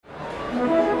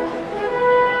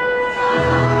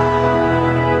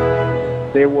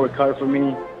They work hard for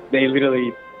me. They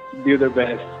literally do their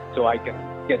best so I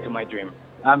can get to my dream.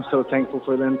 I'm so thankful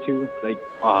for them too.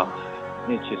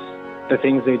 It's just the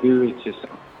things they do. It's just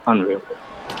unreal.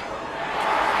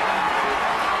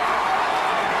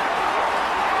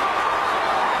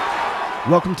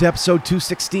 Welcome to episode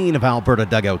 216 of Alberta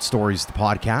Dugout Stories, the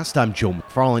podcast. I'm Joe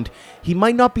McFarland. He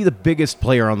might not be the biggest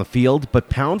player on the field, but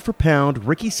pound for pound,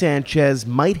 Ricky Sanchez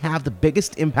might have the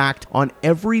biggest impact on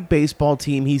every baseball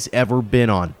team he's ever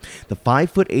been on. The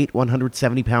 5'8",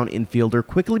 170-pound infielder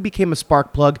quickly became a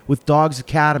spark plug with Dogs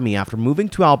Academy after moving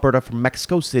to Alberta from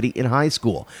Mexico City in high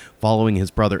school, following his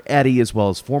brother Eddie as well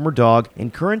as former Dog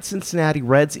and current Cincinnati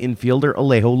Reds infielder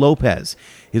Alejo Lopez.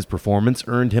 His performance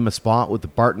earned him a spot with the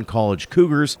Barton College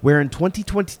Cougars, where in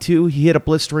 2022 he hit a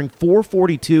blistering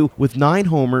 .442 with 9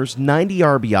 homers, 90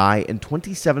 RBI, and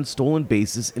 27 stolen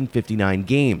bases in 59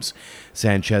 games.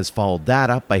 Sanchez followed that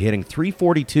up by hitting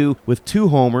 .342 with 2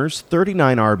 homers,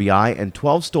 39 RBI, and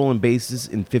 12 stolen bases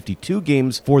in 52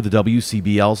 games for the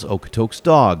WCBL's Okotoks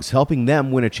Dogs, helping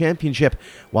them win a championship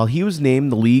while he was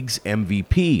named the league's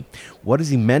MVP. What has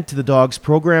he meant to the Dogs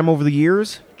program over the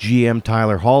years? GM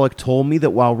Tyler Hollick told me that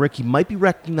while Ricky might be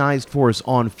recognized for his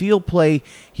on-field play,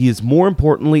 he is more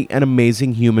importantly an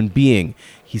amazing human being.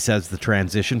 He says the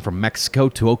transition from Mexico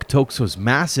to Okotoks was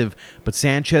massive, but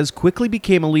Sanchez quickly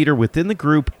became a leader within the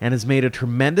group and has made a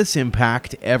tremendous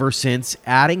impact ever since,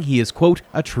 adding he is, quote,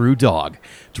 a true dog.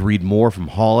 To read more from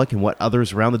Hollick and what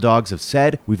others around the Dogs have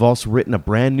said, we've also written a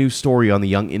brand new story on the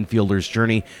young infielder's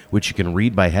journey, which you can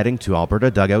read by heading to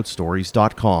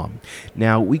albertadugoutstories.com.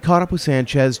 Now, we caught up with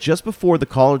Sanchez just before the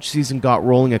college season got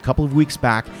rolling a couple of weeks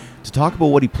back to talk about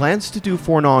what he plans to do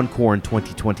for an encore in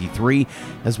 2023,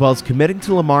 as well as committing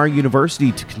to Lamar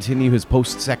University to continue his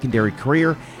post-secondary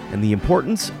career and the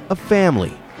importance of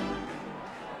family.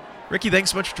 Ricky,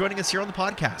 thanks so much for joining us here on the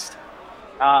podcast.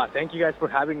 Thank you guys for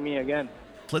having me again.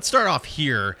 Let's start off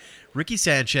here. Ricky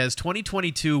Sanchez,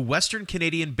 2022 Western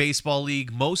Canadian Baseball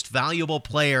League Most Valuable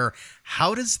Player.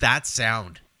 How does that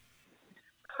sound?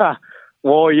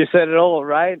 Well, you said it all,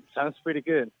 right? Sounds pretty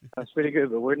good,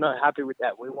 but we're not happy with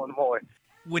that. We want more.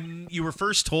 When you were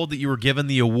first told that you were given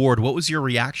the award, what was your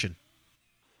reaction?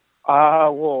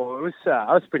 Well,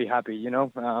 I was pretty happy, you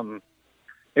know.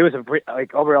 It was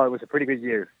overall, it was a pretty good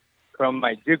year. From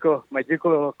my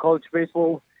JUCO college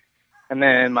baseball, and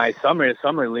then my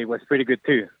summer league was pretty good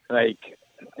too. It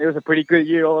was a pretty good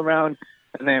year all around,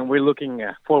 and then we're looking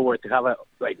forward to have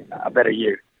a better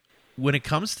year. When it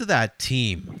comes to that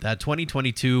team, that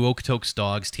 2022 Okotoks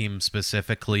Dogs team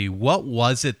specifically, what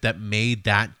was it that made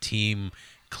that team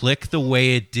click the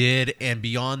way it did? And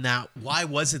beyond that, why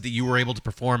was it that you were able to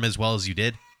perform as well as you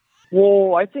did?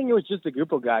 Well, I think it was just a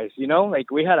group of guys, you know?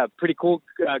 We had a pretty cool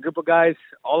group of guys.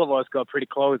 All of us got pretty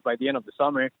close by the end of the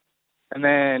summer. And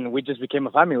then we just became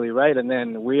a family, right? And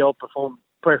then we all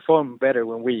perform better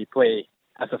when we play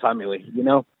as a family, you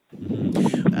know?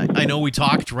 I know we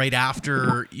talked right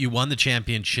after you won the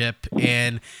championship,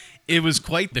 and it was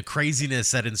quite the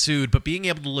craziness that ensued, but being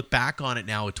able to look back on it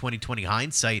now with 2020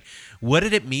 hindsight, what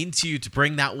did it mean to you to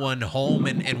bring that one home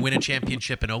and win a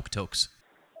championship in Okotoks?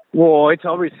 Well, it's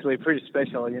obviously pretty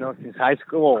special, you know, since high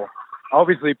school.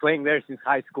 Obviously playing there since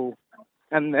high school.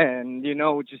 And then, you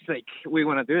know, just we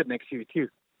want to do it next year too.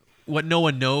 What no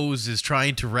one knows is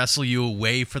trying to wrestle you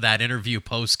away for that interview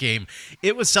post-game.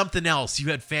 It was something else.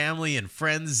 You had family and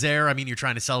friends there. I mean, you're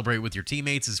trying to celebrate with your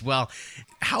teammates as well.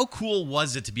 How cool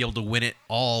was it to be able to win it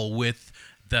all with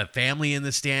the family in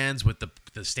the stands, with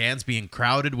the stands being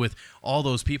crowded with all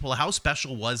those people? How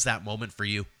special was that moment for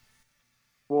you?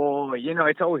 Well, you know,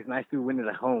 it's always nice to win it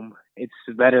at home. It's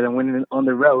better than winning on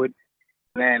the road.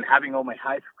 And then having all my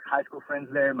high school friends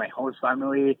there, my host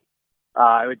family, it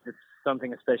was just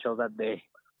something special that day.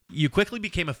 You quickly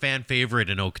became a fan favorite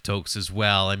in Okotoks as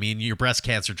well. I mean, your breast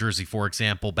cancer jersey, for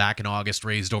example, back in August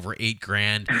raised over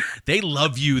 $8,000. They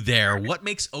love you there. What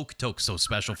makes Okotoks so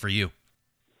special for you?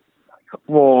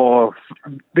 Well,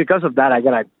 because of that, I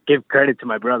gotta give credit to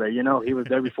my brother. You know, he was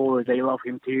there before. They love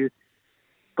him too.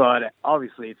 But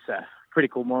obviously, it's a pretty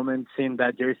cool moment seeing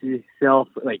that jersey sell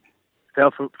for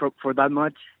that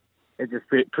much. It's just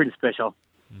pretty special.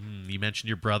 You mentioned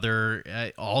your brother,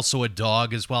 also a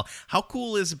dog as well. How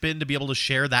cool has it been to be able to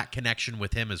share that connection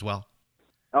with him as well?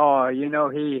 Oh, you know,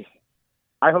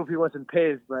 I hope he wasn't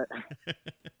pissed, but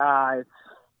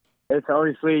it's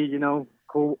obviously, you know,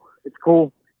 cool. It's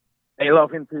cool. They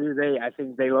love him too. I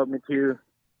think they love me too.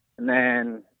 And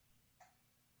then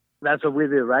that's what we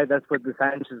do, right? That's what the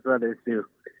Sanchez brothers do.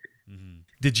 Mm-hmm.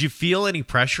 Did you feel any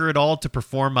pressure at all to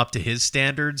perform up to his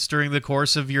standards during the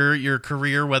course of your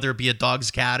career, whether it be at Dogs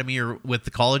Academy or with the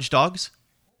college Dogs?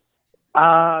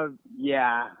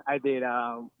 Yeah, I did.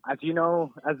 As you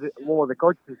know, the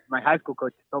coaches, my high school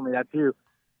coaches told me that too.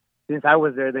 Since I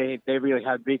was there, they really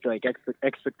had big like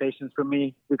expectations from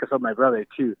me because of my brother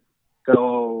too.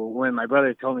 So when my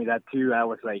brother told me that too, I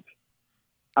was like,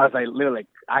 little like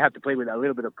I have to play with a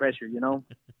little bit of pressure, you know.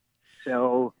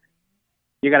 So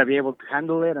you got to be able to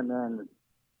handle it, and then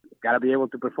got to be able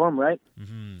to perform, right?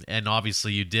 And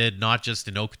obviously you did, not just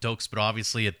in Okotoks, but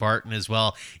obviously at Barton as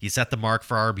well. You set the mark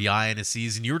for RBI in a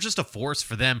season. You were just a force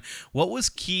for them. What was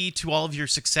key to all of your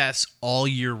success all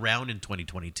year round in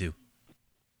 2022?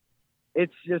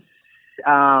 It's just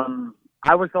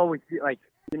I was always like,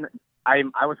 you know,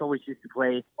 I was always used to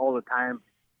play all the time,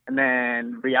 and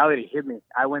then reality hit me.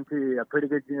 I went to a pretty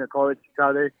good junior college,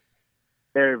 Crowder.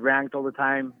 They're ranked all the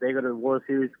time. They go to the World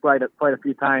Series quite a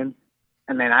few times,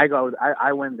 and then I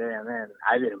went there, and then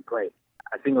I didn't play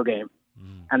a single game.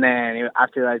 And then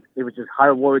after that, it was just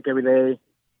hard work every day,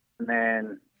 and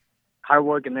then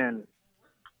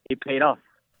it paid off.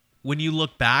 When you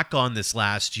look back on this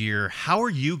last year, how are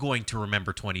you going to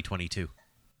remember 2022?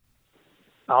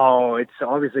 Oh, it's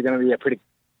obviously going to be a pretty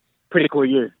cool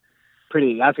year.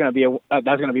 That's going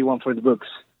to be one for the books.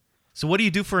 So what do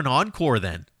you do for an encore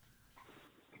then?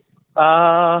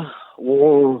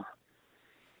 Well,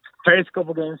 first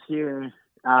couple games here,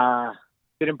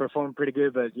 didn't perform pretty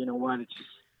good, but you know what?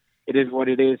 It is what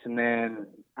it is, and then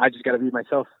I just got to be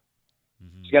myself.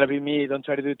 Just got to be me. Don't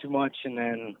try to do too much, and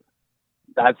then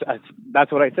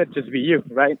that's what I said. Just be you,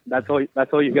 right? That's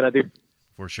all you got to do.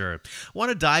 For sure. I want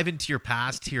to dive into your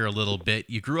past here a little bit.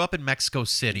 You grew up in Mexico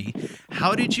City.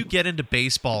 How did you get into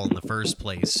baseball in the first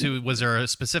place? Was there a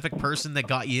specific person that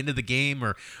got you into the game,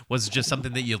 or was it just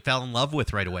something that you fell in love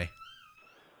with right away?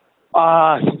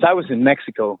 Since I was in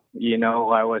Mexico, you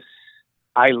know,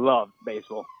 I loved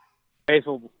baseball.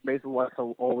 Baseball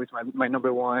was always my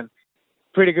number one.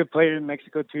 Pretty good player in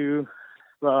Mexico too,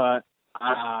 but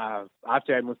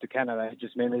after I moved to Canada, it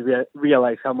just made me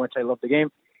realize how much I love the game.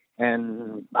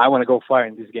 And I want to go far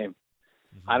in this game.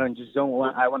 I want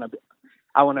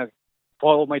to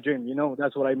follow my dream. You know,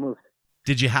 that's what I moved.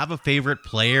 Did you have a favorite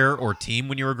player or team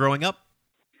when you were growing up?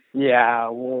 Yeah,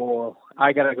 well,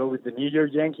 I gotta go with the New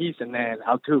York Yankees and then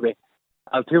Altuve.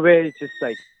 Altuve is just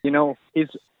like, you know, he's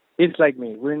like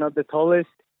me. We're not the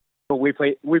tallest, but we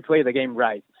play the game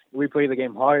right. We play the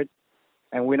game hard,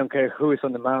 and we don't care who is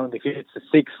on the mound. If it's a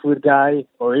 6-foot guy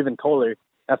or even taller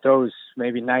that throws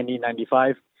maybe 90,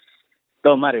 95.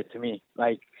 Don't matter to me.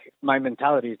 Like, my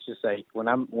mentality is just like when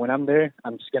I'm there,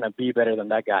 I'm just gonna be better than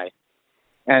that guy.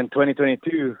 And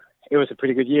 2022, it was a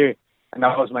pretty good year, and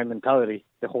that was my mentality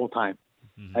the whole time.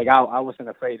 Like I wasn't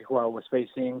afraid who I was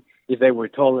facing, if they were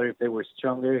taller, if they were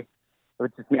stronger.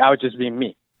 I would just be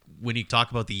me. When you talk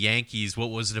about the Yankees,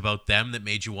 what was it about them that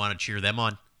made you want to cheer them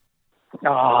on?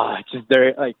 Just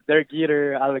Derek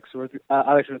Jeter, Alex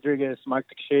Rodriguez, Mark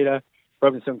Teixeira,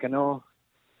 Robinson Cano.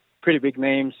 Pretty big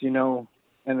names, you know,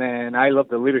 and then I love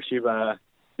the leadership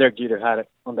Derek Jeter had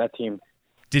on that team.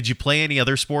 Did you play any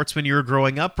other sports when you were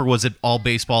growing up, or was it all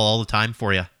baseball all the time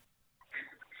for you?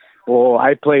 Well,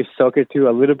 I played soccer too a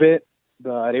little bit,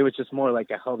 but it was just more like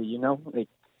a hobby, you know, like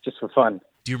just for fun.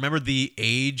 Do you remember the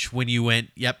age when you went,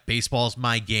 yep, baseball's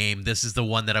my game, this is the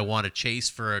one that I want to chase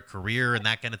for a career and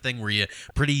that kind of thing? Were you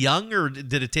pretty young, or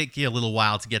did it take you a little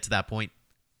while to get to that point?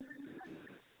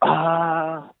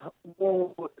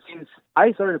 Well, since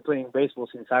I started playing baseball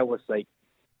since I was like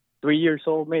 3 years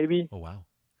old, maybe. Oh, wow.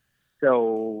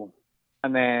 So,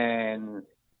 and then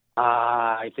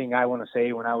I think I want to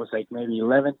say when I was like maybe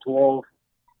 11, 12,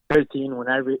 13, when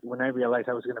I realized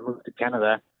I was going to move to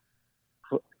Canada.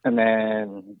 And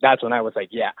then that's when I was like,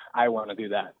 yeah, I want to do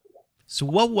that. So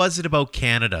what was it about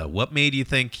Canada? What made you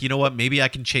think, you know what, maybe I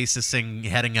can chase this thing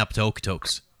heading up to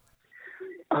Okotoks?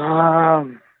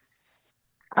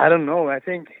 I don't know. I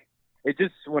think it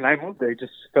just, when I moved there, it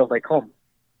just felt like home.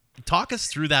 Talk us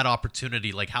through that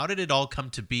opportunity. Like, how did it all come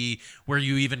to be where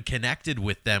you even connected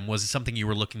with them? Was it something you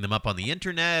were looking them up on the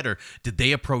internet, or did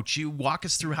they approach you? Walk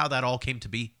us through how that all came to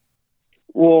be.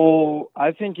 Well,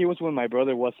 I think it was when my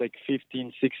brother was like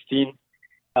 15, 16.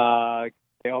 The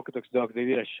Okotoks Dogs, they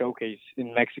did a showcase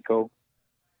in Mexico.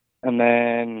 And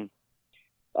then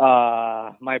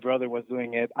my brother was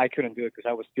doing it. I couldn't do it because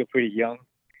I was still pretty young.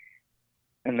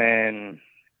 And then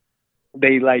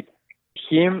they like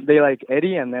him, they like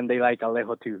Eddie, and then they like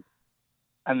Alejo too.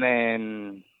 And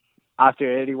then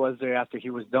after Eddie was there, after he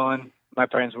was done, my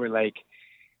parents were like,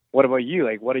 what about you?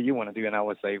 Like, what do you want to do? And I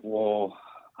was like, well,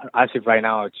 as if right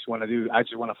now I just want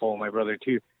to follow my brother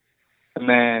too. And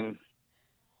then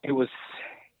it was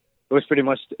pretty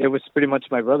much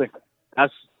my brother.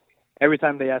 That's every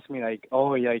time they ask me like,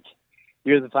 oh, like,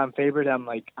 you're the fan favorite. I'm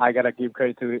like, I gotta give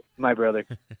credit to my brother.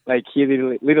 Like he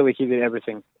literally he did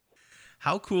everything.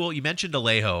 How cool, you mentioned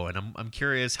Alejo, and I'm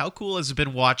curious, how cool has it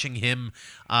been watching him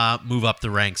move up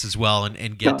the ranks as well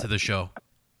and get to the show?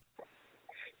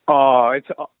 Oh, it's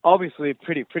obviously a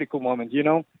pretty cool moment, you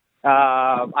know?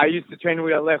 I used to train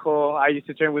with Alejo. I used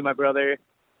to train with my brother.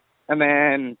 And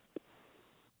then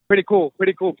pretty cool,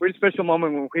 pretty special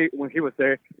moment when he was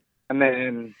there. And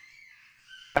then,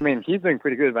 I mean, he's doing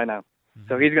pretty good right now. Mm-hmm.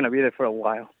 So he's going to be there for a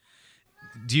while.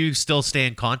 Do you still stay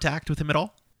in contact with him at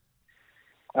all?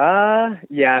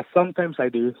 Yeah, sometimes I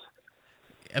do.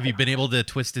 Have you been able to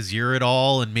twist his ear at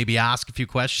all and maybe ask a few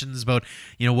questions about,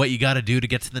 what you got to do to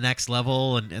get to the next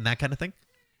level and that kind of thing?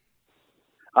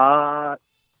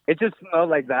 It's just not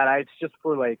like that. It's just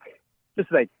for just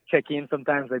check in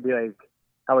sometimes. I'd be like,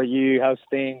 how are you? How's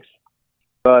things?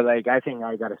 But I think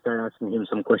I got to start asking him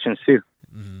some questions too.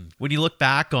 Mm-hmm. When you look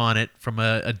back on it from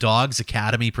a Dogs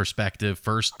Academy perspective,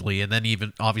 firstly, and then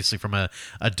even obviously from a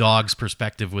Dogs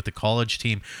perspective with the college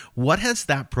team, what has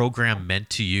that program meant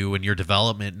to you and your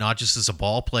development, not just as a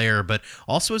ball player, but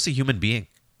also as a human being?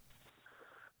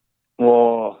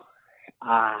 Well,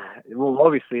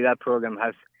 obviously that program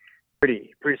has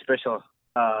pretty special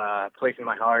place in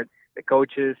my heart. The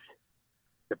coaches,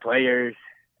 the players,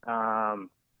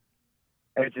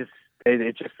 it's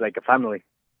just like a family.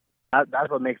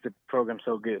 That's what makes the program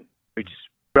so good. We're just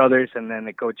brothers, and then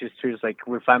the coaches too. It's like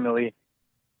we're family.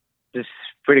 Just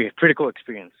pretty cool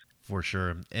experience. For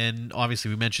sure. And obviously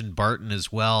we mentioned Barton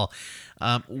as well.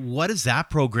 What has that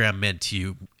program meant to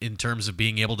you in terms of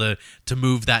being able to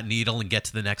move that needle and get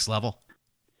to the next level?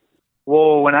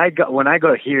 Well, when I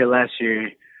got here last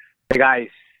year, the guys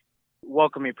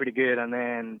welcomed me pretty good, and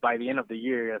then by the end of the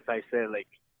year, as I said,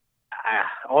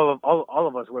 all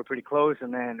of us were pretty close,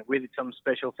 and then we did some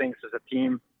special things as a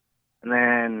team, and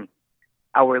then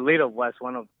our leader was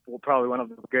probably one of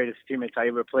the greatest teammates I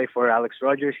ever played for, Alex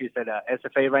Rogers. He's at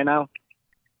SFA right now,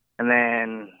 and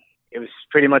then it was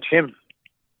pretty much him.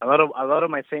 A lot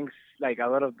of my things, a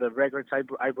lot of the records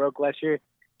I broke last year,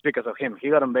 because of him.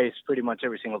 He got on base pretty much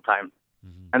every single time.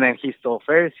 Mm-hmm. And then he stole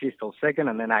first, he stole second,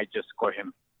 and then I just scored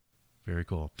him. Very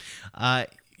cool.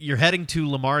 You're heading to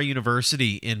Lamar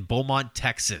University in Beaumont,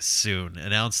 Texas soon.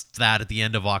 Announced that at the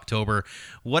end of October.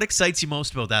 What excites you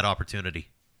most about that opportunity?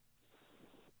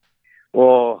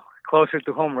 Well, closer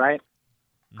to home, right?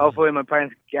 Mm-hmm. Hopefully my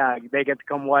parents, they get to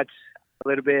come watch a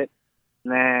little bit.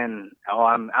 And then,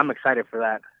 I'm excited for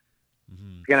that.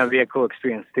 Mm-hmm. It's going to be a cool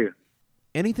experience too.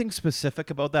 Anything specific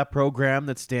about that program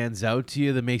that stands out to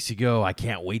you that makes you go, I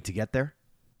can't wait to get there?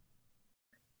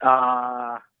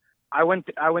 I went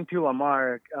to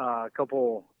Lamar a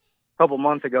couple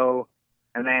months ago,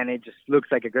 and then it just looks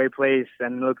like a great place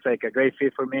and looks like a great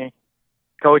fit for me.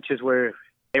 Coaches were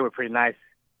pretty nice.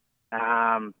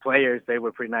 Players, they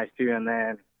were pretty nice too, and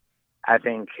then I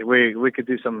think we could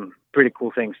do some pretty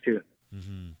cool things too.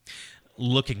 Mm-hmm.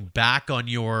 Looking back on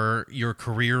your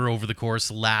career over the course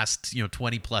of the last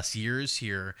 20 plus years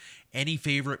here, any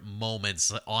favorite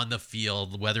moments on the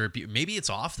field, whether it be maybe it's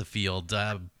off the field,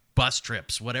 bus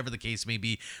trips, whatever the case may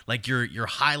be, like your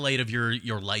highlight of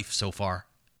your life so far?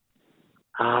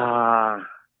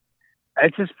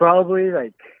 It's just probably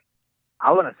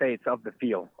I want to say it's off the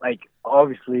field.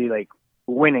 Obviously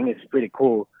winning is pretty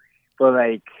cool, but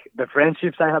the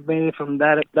friendships I have made from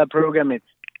that program,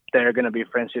 they're going to be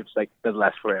friendships that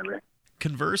last forever.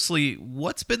 Conversely,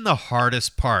 what's been the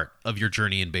hardest part of your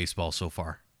journey in baseball so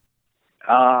far?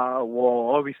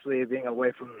 Well, obviously being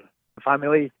away from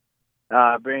family,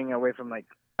 being away from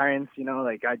parents,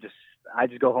 I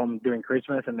just go home during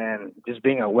Christmas and then just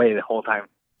being away the whole time.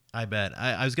 I bet.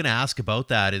 I was going to ask about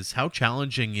that. Is how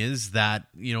challenging is that?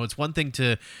 It's one thing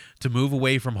to move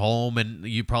away from home, and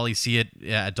you probably see it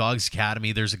at Dogs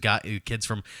Academy. There's kids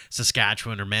from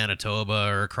Saskatchewan or Manitoba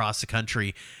or across the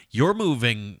country. You're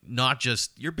moving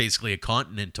you're basically a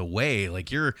continent away.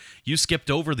 You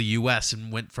skipped over the U.S. and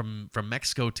went from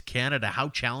Mexico to Canada. How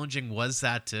challenging was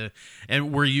that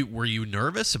and were you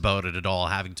nervous about it at all,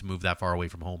 having to move that far away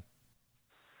from home?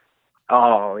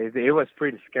 Oh, it was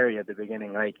pretty scary at the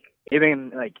beginning.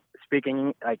 Even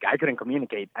speaking, I couldn't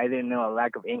communicate. I didn't know a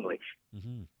lack of English.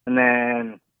 Mm-hmm. And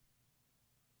then,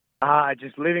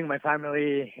 just leaving my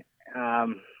family,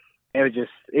 it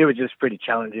was just pretty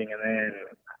challenging. And then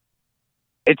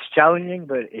it's challenging,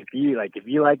 but if you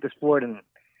like the sport and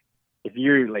if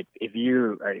you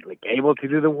are able to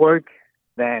do the work,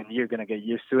 then you're gonna get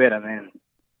used to it. And then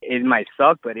it might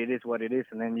suck, but it is what it is.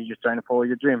 And then you're just trying to follow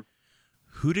your dream.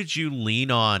 Who did you lean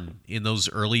on in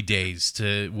those early days,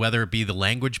 to whether it be the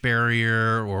language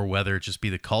barrier or whether it just be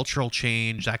the cultural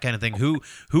change, that kind of thing? Who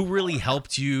really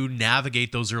helped you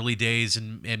navigate those early days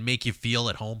and make you feel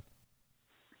at home?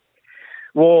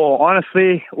 Well,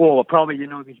 honestly, probably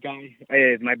this guy,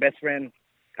 my best friend,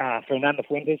 Fernando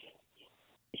Fuentes.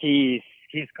 He's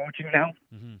coaching now.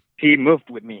 Mm-hmm. He moved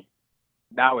with me.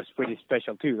 That was pretty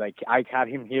special too. Like, I had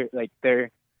him here, like, there.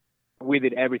 We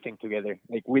did everything together.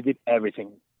 Like, we did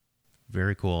everything.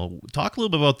 Very cool. Talk a little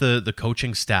bit about the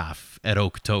coaching staff at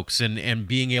Okotoks and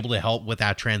being able to help with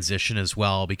that transition as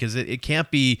well, because it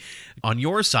can't be on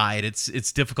your side.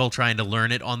 It's difficult trying to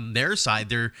learn it. On their side,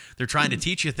 they're trying to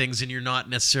teach you things and you're not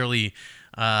necessarily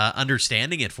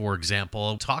understanding it, for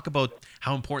example. Talk about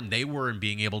how important they were in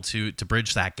being able to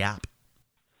bridge that gap.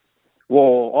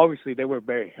 Well, obviously they were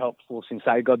very helpful since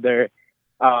I got there.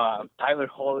 Tyler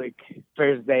Holick,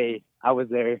 first day I was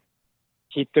there,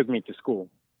 he took me to school.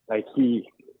 Like, he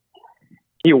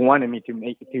wanted me to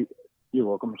make it to. You're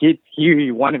welcome. He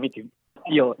wanted me to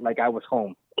feel like I was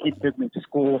home. He took me to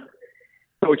school.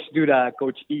 Coach Duda,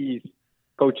 Coach East,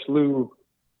 Coach Lou,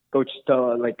 Coach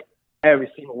Studd, like,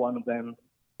 every single one of them.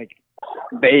 Like,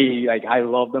 I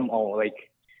love them all.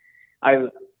 Like, I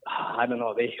don't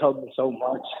know. They helped me so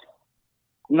much.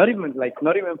 Not even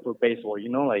for baseball,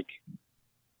 like.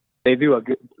 They did a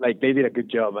good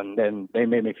job, and then they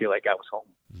made me feel like I was home.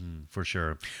 For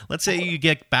sure. Let's say you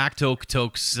get back to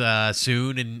Okotoks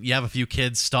soon, and you have a few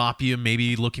kids stop you,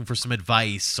 maybe looking for some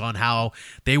advice on how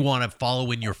they want to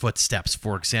follow in your footsteps,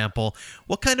 for example.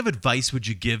 What kind of advice would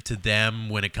you give to them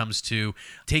when it comes to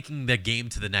taking the game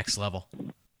to the next level?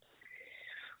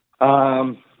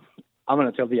 I'm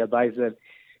going to tell the advice that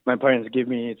my parents give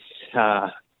me. It's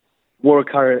work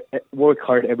hard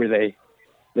every day.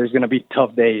 There's going to be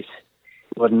tough days,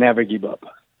 but never give up.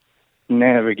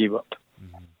 Never give up.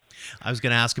 Mm-hmm. I was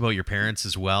going to ask about your parents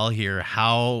as well here.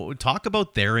 Talk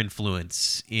about their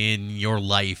influence in your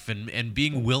life and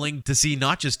being willing to see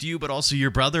not just you, but also your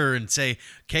brother and say,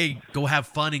 okay, go have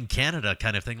fun in Canada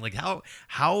kind of thing. Like, how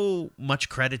much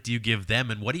credit do you give them,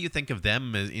 and what do you think of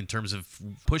them in terms of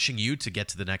pushing you to get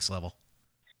to the next level?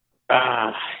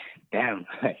 Damn.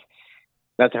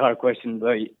 That's a hard question,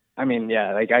 but I mean,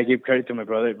 yeah, like, I give credit to my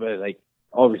brother, but, like,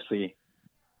 obviously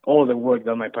all the work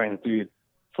that my parents do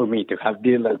for me to have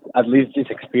at least this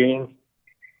experience,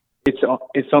 it's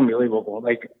unbelievable.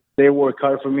 Like, they work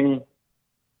hard for me.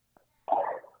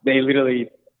 They literally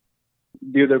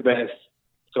do their best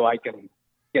so I can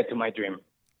get to my dream.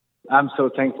 I'm so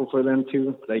thankful for them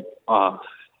too. Like,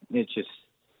 it's just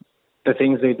the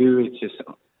things they do. It's just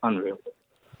unreal.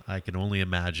 I can only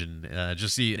imagine.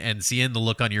 Seeing the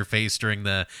look on your face during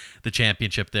the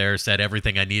championship there said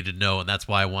everything I needed to know, and that's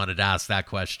why I wanted to ask that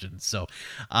question. So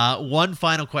one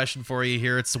final question for you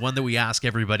here. It's the one that we ask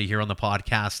everybody here on the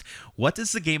podcast. What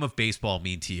does the game of baseball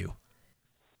mean to you?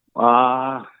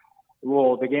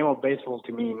 Well, the game of baseball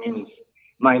to me means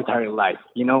my entire life.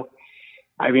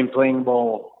 I've been playing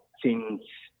ball since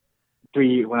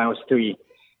when I was 3,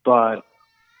 but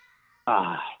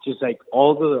just like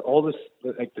all the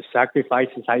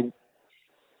sacrifices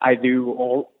I do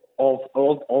all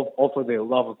for the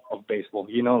love of baseball.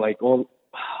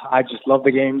 I just love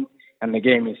the game, and the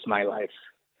game is my life.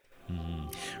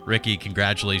 Ricky,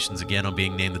 congratulations again on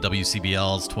being named the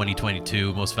WCBL's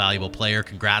 2022 Most Valuable Player.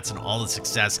 Congrats on all the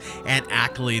success and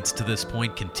accolades to this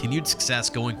point. Continued success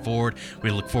going forward. We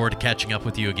look forward to catching up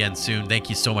with you again soon. Thank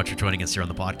you so much for joining us here on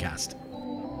the podcast.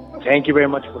 Thank you very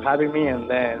much for having me, and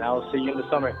then I'll see you in the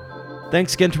summer.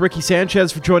 Thanks again to Ricky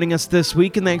Sanchez for joining us this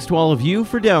week, and thanks to all of you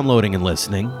for downloading and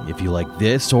listening. If you like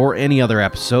this or any other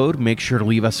episode, make sure to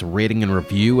leave us a rating and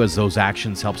review, as those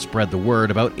actions help spread the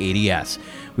word about ADS.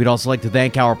 We'd also like to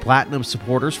thank our Platinum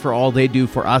supporters for all they do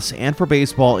for us and for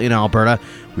baseball in Alberta.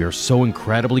 We are so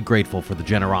incredibly grateful for the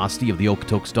generosity of the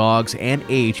Okotoks Dogs and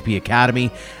AHP Academy,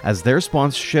 as their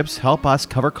sponsorships help us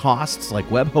cover costs like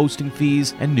web hosting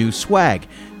fees and new swag.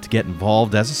 To get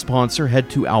involved as a sponsor, head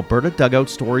to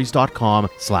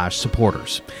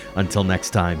albertadugoutstories.com/supporters. Until next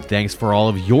time, thanks for all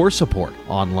of your support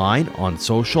online, on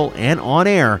social, and on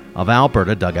air of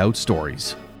Alberta Dugout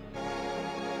Stories.